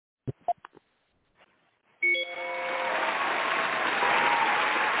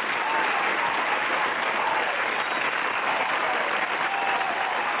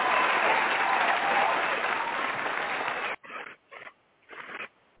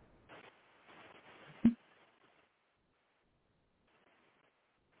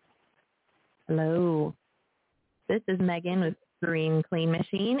Hello. This is Megan with Green Clean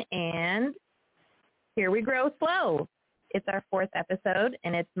Machine, and here we grow slow. It's our 4th episode,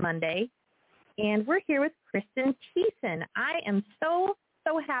 and it's Monday, and we're here with Kristen Tiessen. I am so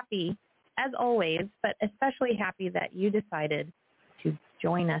happy, as always, but especially happy that you decided to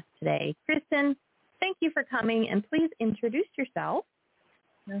join us today. Kristen, thank you for coming, and please introduce yourself.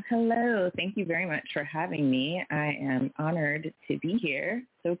 Well, hello. Thank you very much for having me. I am honored to be here.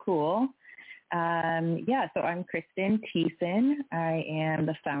 So cool. So I'm Kristen Tiessen. I am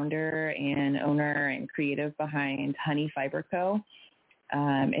the founder and owner and creative behind Honey Fiber Co.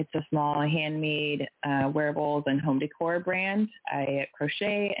 It's a small handmade wearables and home decor brand. I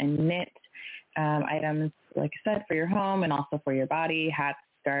crochet and knit items, like I said, for your home and also for your body: hats,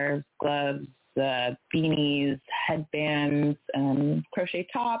 scarves, gloves, beanies, headbands, crochet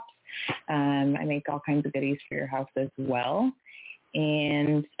tops. I make all kinds of goodies for your house as well.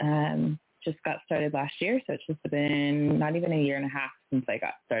 And just got started last year, so it's just been not even a year and a half since I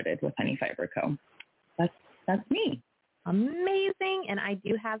got started with Honey Fiber Co. That's me. Amazing. And I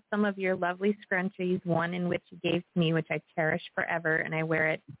do have some of your lovely scrunchies, one in which you gave to me, which I cherish forever, and I wear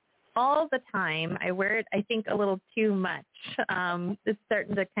it all the time. I wear it, I think, a little too much. It's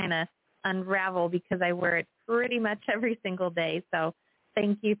starting to kind of unravel because I wear it pretty much every single day. So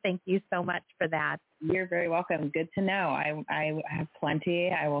thank you so much for that. You're very welcome. Good to know. I have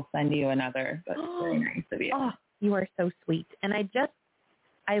plenty. I will send you another. That's very nice of you. Oh, you are so sweet. And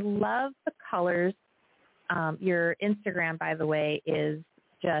I love the colors. Your Instagram, by the way, is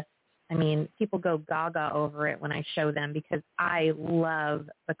just, people go gaga over it when I show them because I love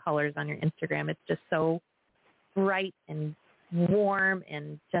the colors on your Instagram. It's just so bright and warm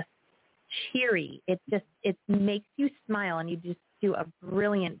and just cheery. It makes you smile, and you just do a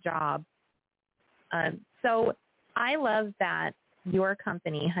brilliant job. So I love that your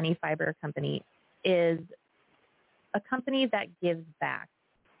company, Honey Fiber Company, is a company that gives back.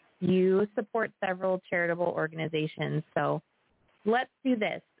 You support several charitable organizations. So let's do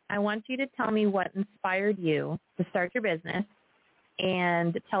this. I want you to tell me what inspired you to start your business,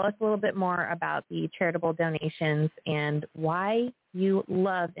 and tell us a little bit more about the charitable donations and why you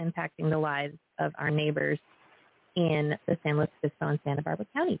love impacting the lives of our neighbors in the San Luis Obispo and Santa Barbara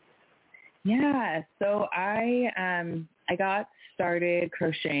counties. Yeah, so I got started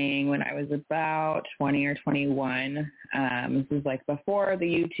crocheting when I was about 20 or 21. This was like before the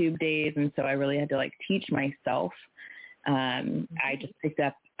YouTube days, and so I really had to teach myself. I just picked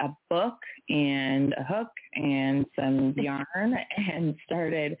up a book and a hook and some yarn and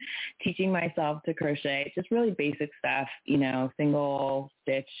started teaching myself to crochet. Just really basic stuff, single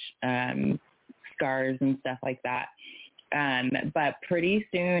stitch scarves and stuff like that. But pretty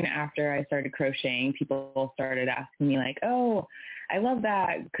soon after I started crocheting, people started asking me oh, I love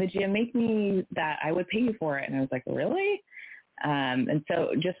that. Could you make me that? I would pay you for it. And I was like, really? And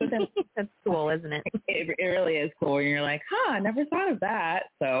so just within, that's cool, isn't it? It really is cool. And you're like, I never thought of that.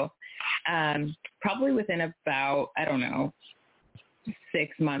 So, probably within about,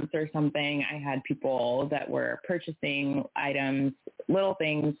 6 months or something, I had people that were purchasing items, little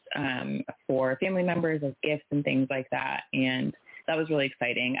things for family members as gifts and things like that. And that was really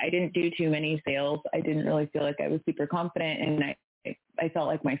exciting. I didn't do too many sales. I didn't really feel like I was super confident, and I felt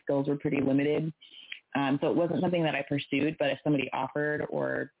like my skills were pretty limited. So it wasn't something that I pursued, but if somebody offered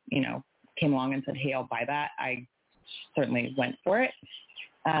or, came along and said, hey, I'll buy that, I certainly went for it.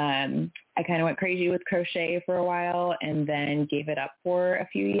 I kind of went crazy with crochet for a while and then gave it up for a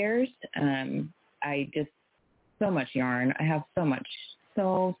few years. I just, so much yarn. I have so much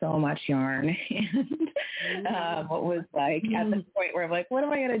yarn. And what was at this point where I'm like, what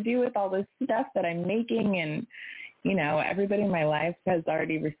am I going to do with all this stuff that I'm making? And, everybody in my life has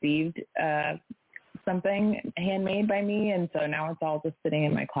already received something handmade by me. And so now it's all just sitting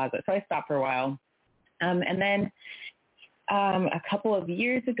in my closet. So I stopped for a while. And then a couple of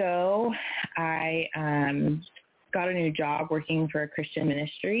years ago, I got a new job working for a Christian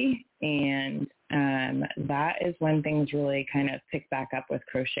ministry, and that is when things really kind of picked back up with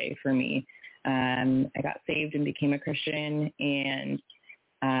crochet for me. I got saved and became a Christian, and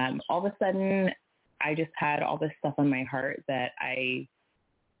all of a sudden, I just had all this stuff on my heart that I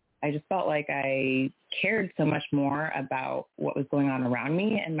just felt like I cared so much more about what was going on around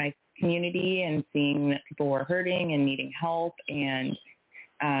me and my community, and seeing that people were hurting and needing help. And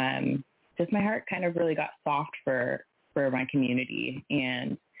just my heart kind of really got soft for my community.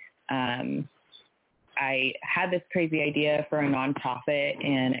 And I had this crazy idea for a nonprofit,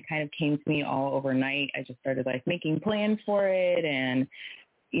 and it kind of came to me all overnight. I just started making plans for it and,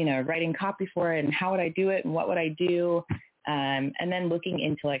 writing copy for it, and how would I do it and what would I do. And then looking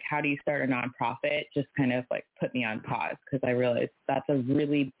into like, how do you start a nonprofit just kind of like put me on pause because I realized that's a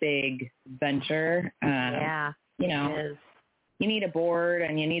really big venture. You know, it is. You need a board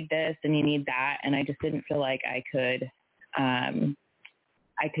and you need this and you need that. And I just didn't feel like I could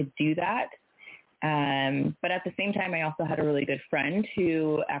do that. But at the same time, I also had a really good friend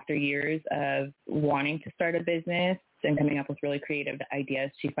who, after years of wanting to start a business and coming up with really creative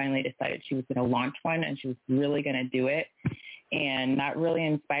ideas, she finally decided she was going to launch one and she was really going to do it. And that really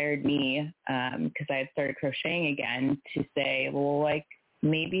inspired me because I had started crocheting again to say, well, like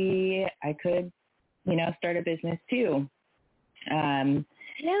maybe I could, you know, start a business too. Kind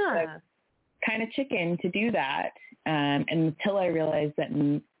of chicken to do that. Until I realized that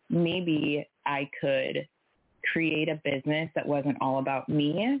maybe I could create a business that wasn't all about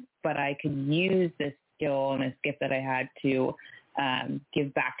me, but I could use this skill and this gift that I had to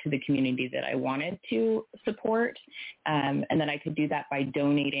give back to the community that I wanted to support. And then I could do that by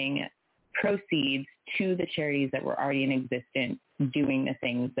donating proceeds to the charities that were already in existence, doing the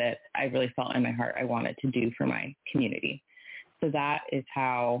things that I really felt in my heart I wanted to do for my community. So that is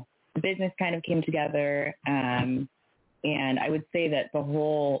how the business kind of came together. And I would say that the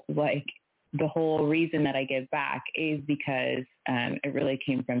whole reason that I give back is because it really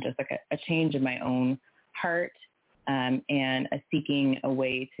came from just like a change in my own heart and a seeking a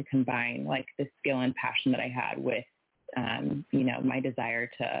way to combine like the skill and passion that I had with, you know, my desire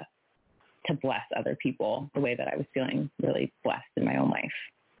to bless other people the way that I was feeling really blessed in my own life.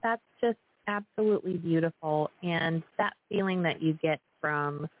 That's just absolutely beautiful. And that feeling that you get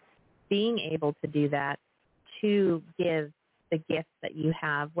from being able to do that, to give the gifts that you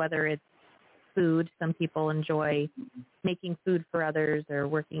have, whether it's food, some people enjoy making food for others or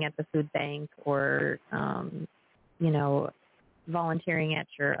working at the food bank or, you know, volunteering at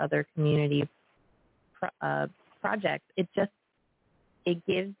your other community projects. It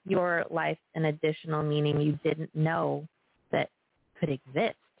gives your life an additional meaning you didn't know that could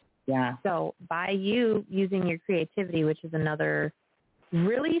exist. Yeah. So by you using your creativity, which is another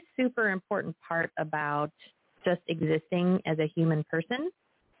really super important part about just existing as a human person,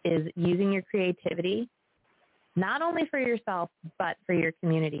 is using your creativity, not only for yourself, but for your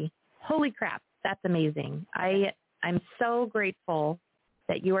community. Holy crap, that's amazing. I'm so grateful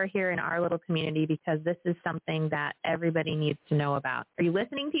that you are here in our little community because this is something that everybody needs to know about. Are you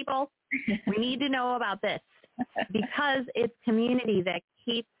listening, people? We need to know about this because it's community that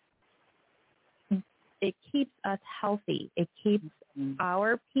keeps us healthy. It keeps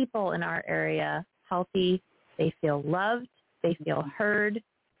our people in our area healthy. They feel loved. They feel heard.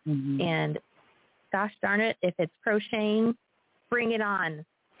 Mm-hmm. And gosh darn it, if it's crocheting, bring it on.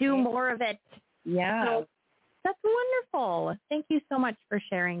 Do more of it. Yeah. So that's wonderful. Thank you so much for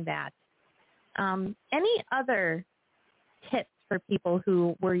sharing that. Any other tips for people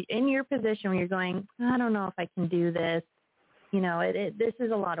who were in your position where you're going, I don't know if I can do this. You know, this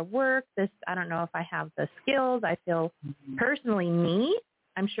is a lot of work. I don't know if I have the skills. I feel personally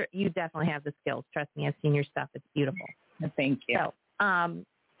I'm sure you definitely have the skills. Trust me, I've seen your stuff. It's beautiful. Thank you. So,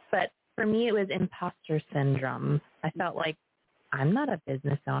 but for me, it was imposter syndrome. I felt like I'm not a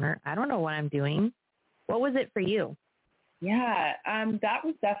business owner. I don't know what I'm doing. What was it for you? Yeah, that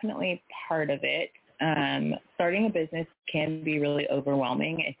was definitely part of it. Starting a business can be really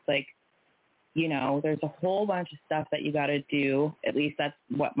overwhelming. It's like, you know, there's a whole bunch of stuff that you got to do. At least that's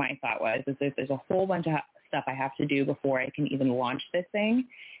what my thought was, is there's a whole bunch of stuff I have to do before I can even launch this thing.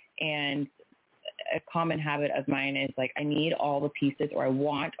 And a common habit of mine is like, I need all the pieces, or I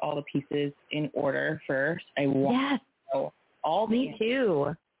want all the pieces in order first. I want to know all the Me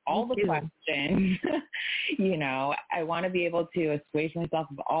too. all the questions. You know, I want to be able to assuage myself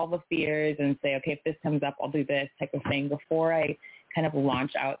of all the fears and say, okay, if this comes up, I'll do this type of thing before I kind of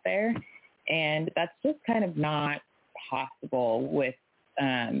launch out there. And that's just kind of not possible with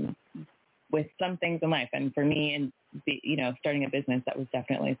some things in life. And for me, and you know, starting a business, that was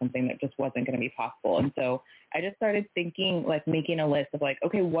definitely something that just wasn't going to be possible. And so I just started thinking, like making a list of like,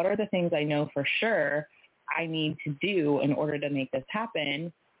 okay, what are the things I know for sure I need to do in order to make this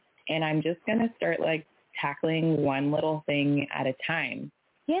happen? And I'm just going to start like tackling one little thing at a time.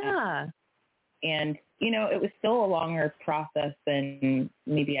 Yeah. And, you know, it was still a longer process than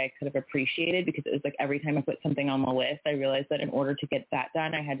maybe I could have appreciated, because it was like every time I put something on the list, I realized that in order to get that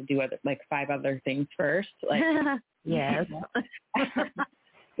done, I had to do like 5 other things first. Like, yes.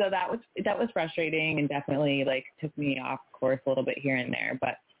 So that was frustrating and definitely like took me off course a little bit here and there.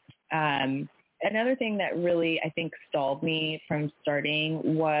 But another thing that really, I think, stalled me from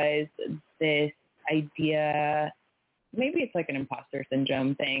starting was this idea, maybe it's like an imposter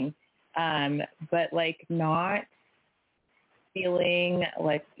syndrome thing, but like not feeling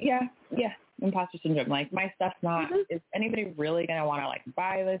like, imposter syndrome. Like my stuff's not, is anybody really going to want to like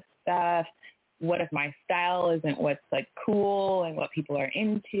buy this stuff? What if my style isn't what's like cool and what people are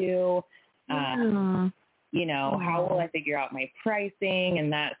into? You know, how will I figure out my pricing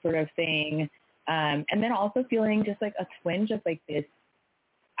and that sort of thing? And then also feeling just like a twinge of like this,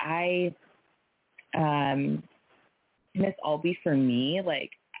 can this all be for me? Like,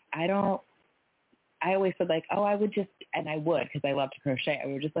 I always said like, oh, I would just, and I would, because I love to crochet, I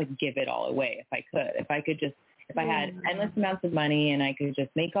would just like give it all away if I could. If I had endless amounts of money and I could just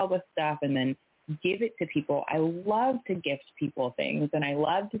make all this stuff and then give it to people. I love to gift people things and I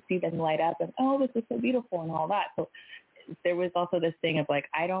love to see them light up and, oh, this is so beautiful and all that. So there was also this thing of like,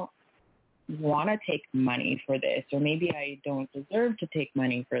 I don't want to take money for this, or maybe I don't deserve to take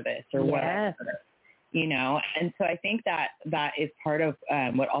money for this or whatever. You know, and so I think that is part of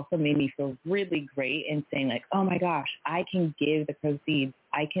what also made me feel really great in saying like, oh my gosh, I can give the proceeds.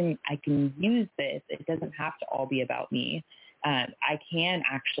 I can use this. It doesn't have to all be about me. I can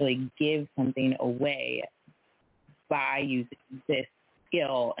actually give something away by using this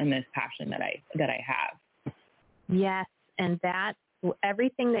skill and this passion that I have. Yes, and that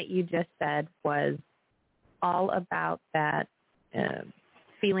everything that you just said was all about that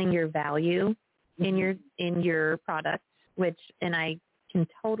feeling your value in your product, and I can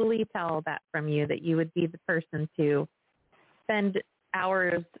totally tell that from you, that you would be the person to spend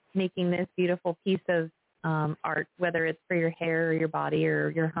hours making this beautiful piece of art, whether it's for your hair or your body or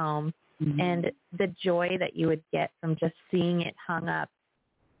your home, and the joy that you would get from just seeing it hung up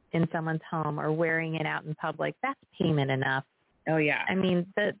in someone's home or wearing it out in public. That's payment enough. Oh yeah. I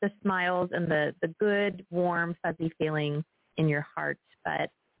mean, the smiles and the good, warm, fuzzy feeling in your heart.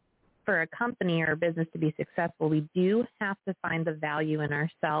 But for a company or a business to be successful, we do have to find the value in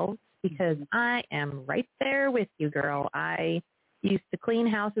ourselves, because I am right there with you, girl. I used to clean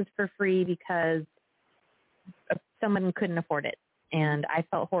houses for free because someone couldn't afford it, and I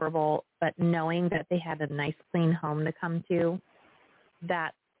felt horrible. But knowing that they had a nice, clean home to come to,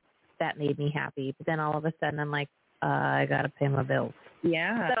 that made me happy. But then all of a sudden, I'm like, I got to pay my bills.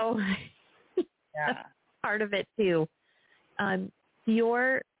 Yeah. So that's part of it too.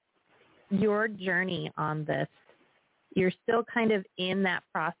 Your journey on this, you're still kind of in that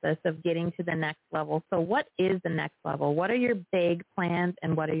process of getting to the next level. So what is the next level? What are your big plans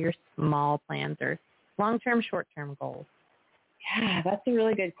and what are your small plans or long-term, short-term goals? Yeah, that's a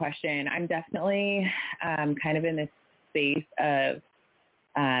really good question. I'm definitely kind of in this space of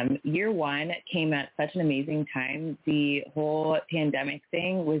year one came at such an amazing time. The whole pandemic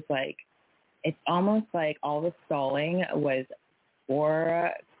thing was like, it's almost like all the stalling was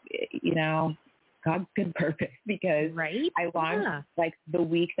for, you know, God's good purpose, because I launched like the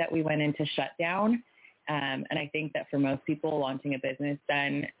week that we went into shutdown. And I think that for most people, launching a business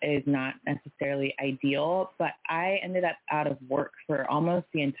then is not necessarily ideal, but I ended up out of work for almost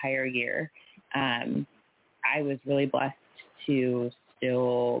the entire year. I was really blessed to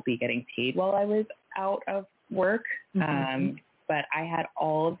still be getting paid while I was out of work. But I had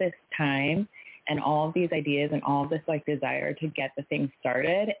all of this time and all of these ideas and all of this like desire to get the thing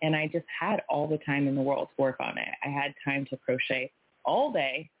started. And I just had all the time in the world to work on it. I had time to crochet all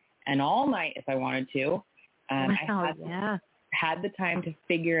day and all night if I wanted to. I had the time to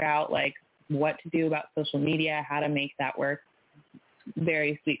figure out like what to do about social media, how to make that work.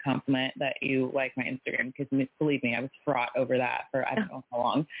 Very sweet compliment that you like my Instagram, because believe me, I was fraught over that for I don't know how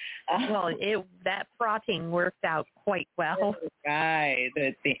long. Well, that fraughting worked out quite well. Right,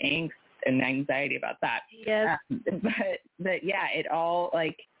 the angst and anxiety about that. Yes. But yeah, it all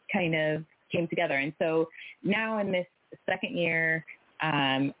like kind of came together. And so now in this second year,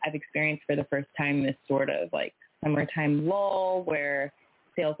 I've experienced for the first time this sort of like summertime lull where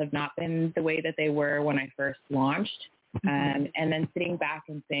sales have not been the way that they were when I first launched. And then sitting back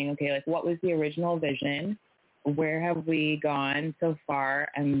and saying, okay, like what was the original vision? Where have we gone so far?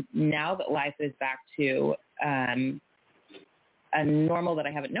 And now that life is back to a normal that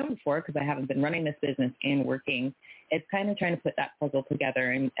I haven't known before, because I haven't been running this business and working, it's kind of trying to put that puzzle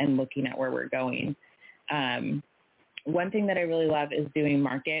together and looking at where we're going. One thing that I really love is doing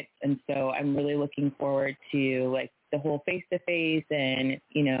markets. And so I'm really looking forward to like the whole face-to-face and,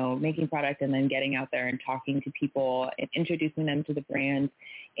 you know, making product and then getting out there and talking to people and introducing them to the brand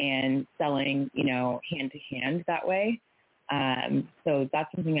and selling, you know, hand to hand that way. So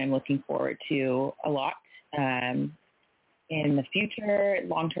that's something I'm looking forward to a lot in the future,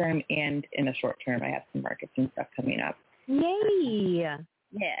 long-term, and in the short term. I have some markets and stuff coming up. Yay!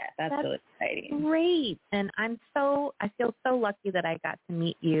 Yeah, that's really exciting. Great. And I feel so lucky that I got to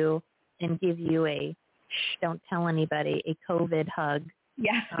meet you and give you a shh, don't tell anybody, a COVID hug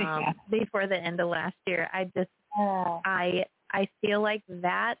before the end of last year. I feel like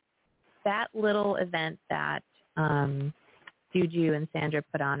that little event that Juju and Sandra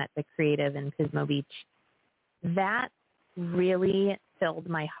put on at the Creative in Pismo Beach, that really filled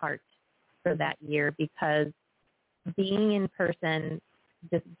my heart for that year, because being in person,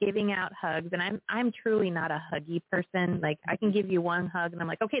 just giving out hugs, and I'm truly not a huggy person. Like, I can give you one hug and I'm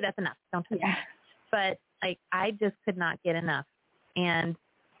like, okay, that's enough. Don't touch me. But like, I just could not get enough. And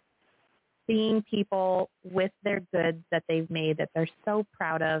seeing people with their goods that they've made that they're so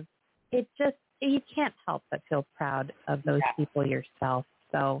proud of, you can't help but feel proud of those people yourself.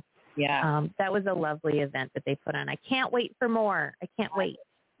 So that was a lovely event that they put on. I can't wait for more. I can't wait.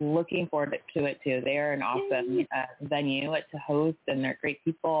 Looking forward to it too. They are an awesome venue to host, and they're great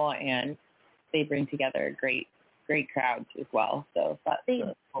people, and they bring together great crowds as well. So that's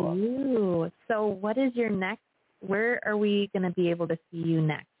really cool. So what is your next, where are we going to be able to see you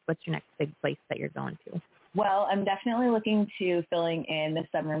next? What's your next big place that you're going to? Well, I'm definitely looking to filling in the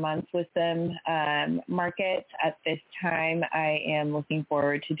summer months with some markets. At this time, I am looking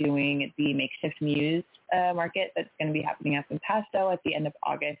forward to doing the Makeshift Muse market that's going to be happening up in Pasto at the end of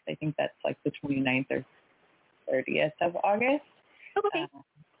August. I think that's like the 29th or 30th of August. Okay.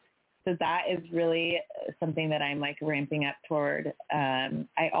 So that is really something that I'm like ramping up toward.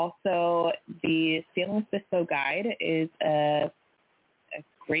 I also, the Stainless Bispo Guide is a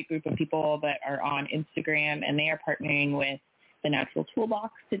great group of people that are on Instagram, and they are partnering with the Natural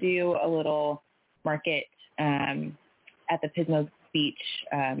Toolbox to do a little market at the Pismo Beach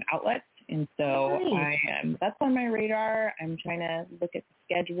outlets. And so that's on my radar. I'm trying to look at the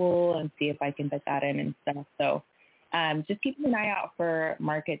schedule and see if I can fit that in and stuff. So just keeping an eye out for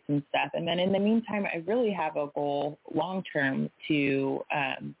markets and stuff. And then in the meantime, I really have a goal long-term to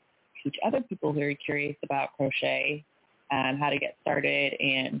teach other people who are curious about crochet how to get started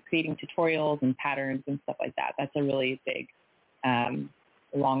and creating tutorials and patterns and stuff like that. That's a really big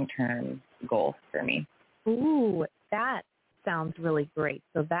long-term goal for me. Ooh, that sounds really great.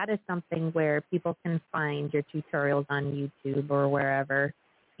 So that is something where people can find your tutorials on YouTube or wherever,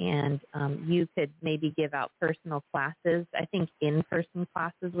 and you could maybe give out personal classes. I think in-person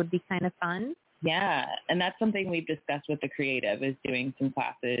classes would be kind of fun. Yeah, and that's something we've discussed with the Creative, is doing some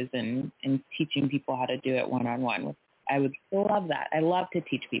classes and teaching people how to do it one-on-one. I would love that. I love to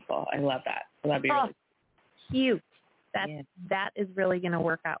teach people. I love that. So that'd be really cute. That is really going to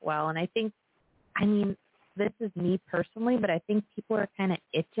work out well. And I think, this is me personally, but I think people are kind of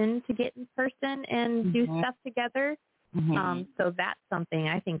itching to get in person and do stuff together. So that's something,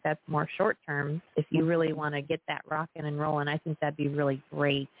 I think that's more short term. If you really want to get that rocking and rolling, I think that'd be really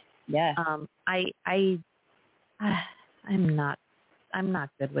great. Yeah. I'm not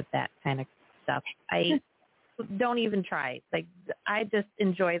good with that kind of stuff. Don't even try. Like, I just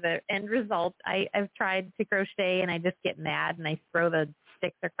enjoy the end result. I've tried to crochet and I just get mad and I throw the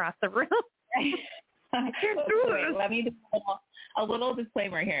sticks across the room. Wait, let me do a little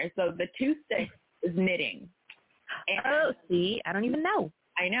disclaimer here. So the 2 sticks is knitting. And see, I don't even know.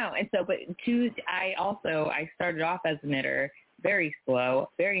 I know. And so, but I started off as a knitter, very slow,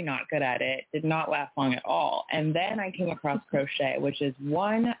 very not good at it, did not last long at all. And then I came across crochet, which is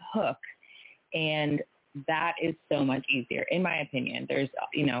one hook, and that is so much easier, in my opinion. There's,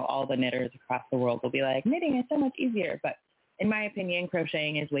 all the knitters across the world will be like, knitting is so much easier. But in my opinion,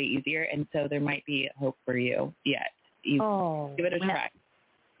 crocheting is way easier. And so there might be hope for you yet. Give it a try.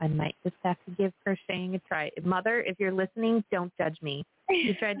 I might just have to give crocheting a try. Mother, if you're listening, don't judge me.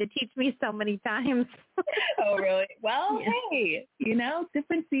 You tried to teach me so many times. Oh, really? Well, hey,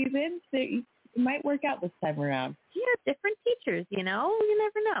 different seasons. It might work out this time around. Yeah, different teachers, you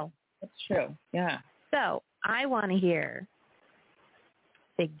never know. That's true. Yeah. So I want to hear,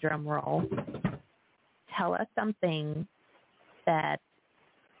 big drum roll, tell us something that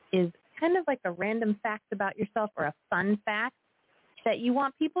is kind of like a random fact about yourself or a fun fact that you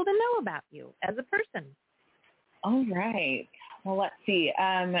want people to know about you as a person. All right. Well, let's see.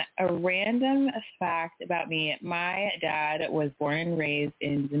 A random fact about me. My dad was born and raised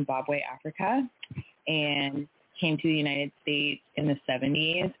in Zimbabwe, Africa, and came to the United States in the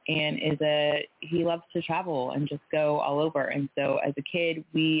 70s, and he loves to travel and just go all over. And so as a kid,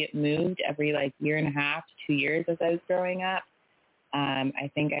 we moved every year and a half to 2 years as I was growing up. I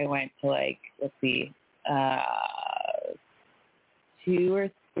think I went to 2 or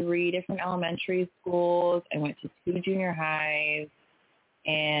 3 different elementary schools. I went to 2 junior highs,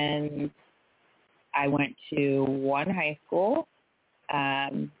 and I went to 1 high school.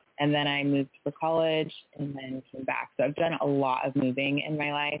 And then I moved for college and then came back. So I've done a lot of moving in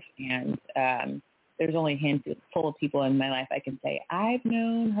my life, and there's only a handful of people in my life I can say, I've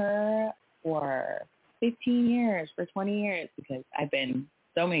known her for 15 years, for 20 years, because I've been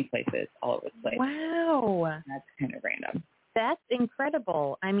so many places all over the place. Wow. That's kind of random. That's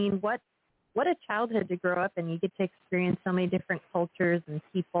incredible. I mean, what a childhood to grow up and you get to experience so many different cultures and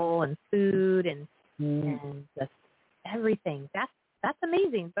people and food and just everything. That's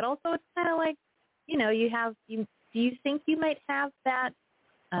amazing. But also it's kind of like, you know, do you think you might have that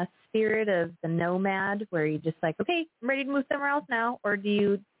spirit of the nomad where you're just like, okay, I'm ready to move somewhere else now? Or do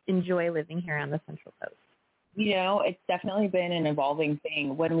you enjoy living here on the Central Coast? You know, it's definitely been an evolving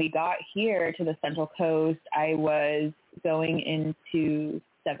thing. When we got here to the Central Coast, I was going into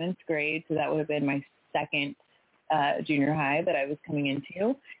 7th grade, so that would have been my second junior high that I was coming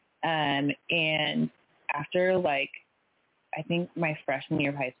into. And after, like, I think my freshman year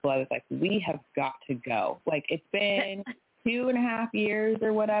of high school, I was like, we have got to go. Like, it's been 2.5 years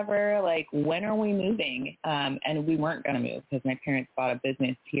or whatever. Like, when are we moving? And we weren't going to move because my parents bought a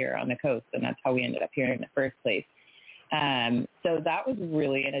business here on the coast, and that's how we ended up here in the first place. So that was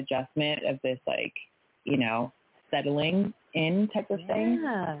really an adjustment of this, like, you know, settling in type of thing.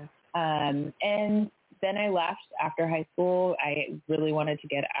 And then I left after high school. I really wanted to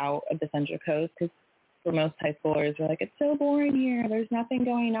get out of the Central Coast because for most high schoolers, they're like, it's so boring here. There's nothing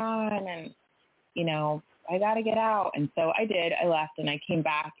going on. And, you know, I got to get out. And so I did. I left and I came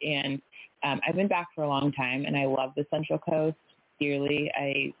back, and I've been back for a long time, and I love the Central Coast dearly.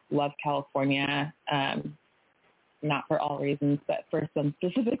 I love California, not for all reasons, but for some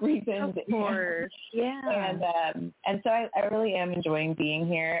specific reasons. Of course. Yeah. And so I really am enjoying being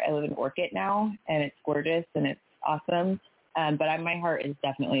here. I live in Orchid now, and it's gorgeous and it's awesome. But my heart is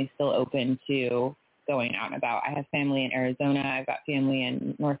definitely still open to going out and about. I have family in Arizona. I've got family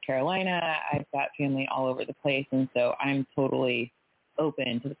in North Carolina. I've got family all over the place. And so I'm totally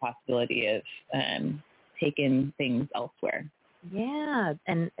open to the possibility of taking things elsewhere. Yeah,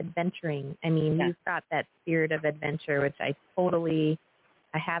 and adventuring. I mean, You've got that spirit of adventure, which I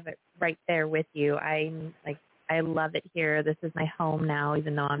have it right there with you. I love it here. This is my home now,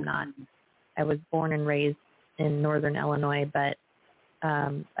 even though I was born and raised in Northern Illinois, but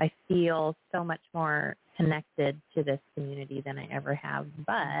I feel so much more connected to this community than I ever have.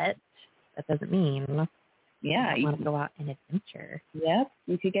 But that doesn't mean I want to go out and adventure. Yep,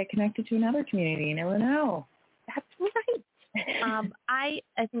 you could get connected to another community. You never know. That's right. I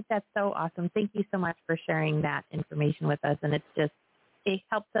think that's so awesome. Thank you so much for sharing that information with us. And it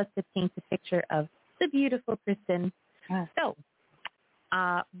helps us to paint a picture of the beautiful Kristen. So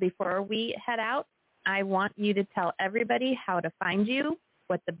before we head out, I want you to tell everybody how to find you,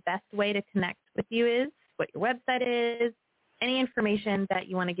 what the best way to connect with you is, what your website is, any information that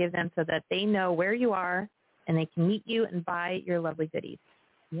you want to give them so that they know where you are and they can meet you and buy your lovely goodies.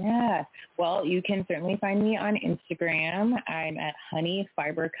 Yeah. Well, you can certainly find me on Instagram. I'm at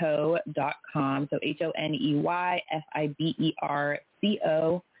honeyfiberco.com. So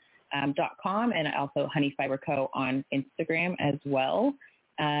HONEYFIBERCO.com, and also honeyfiberco on Instagram as well.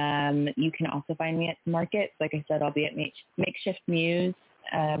 You can also find me at markets. Like I said, I'll be at Makeshift Muse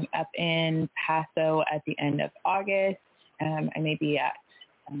up in Paso at the end of August. I may be at,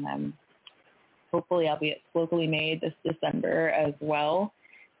 hopefully I'll be at Locally Made this December as well.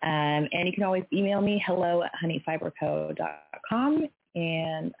 And you can always email me, hello@honeyfiberco.com.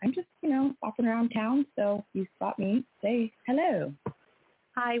 And I'm just, walking around town. So if you spot me, say hello.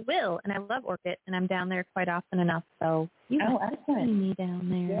 I will, and I love Orchid, and I'm down there quite often enough. So you can see me down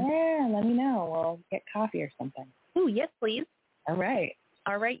there. Yeah, let me know. We'll get coffee or something. Oh, yes, please. All right,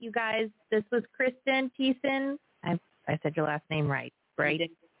 you guys. This was Kristen Tiessen. I said your last name right?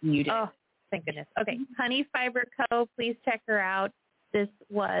 You did. Oh, thank goodness. Okay, Honey Fiber Co. Please check her out. This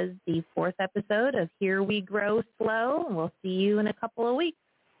was the 4th episode of Here We Grow Slow, and we'll see you in a couple of weeks.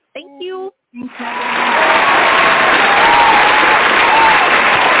 Thank you. Thanks,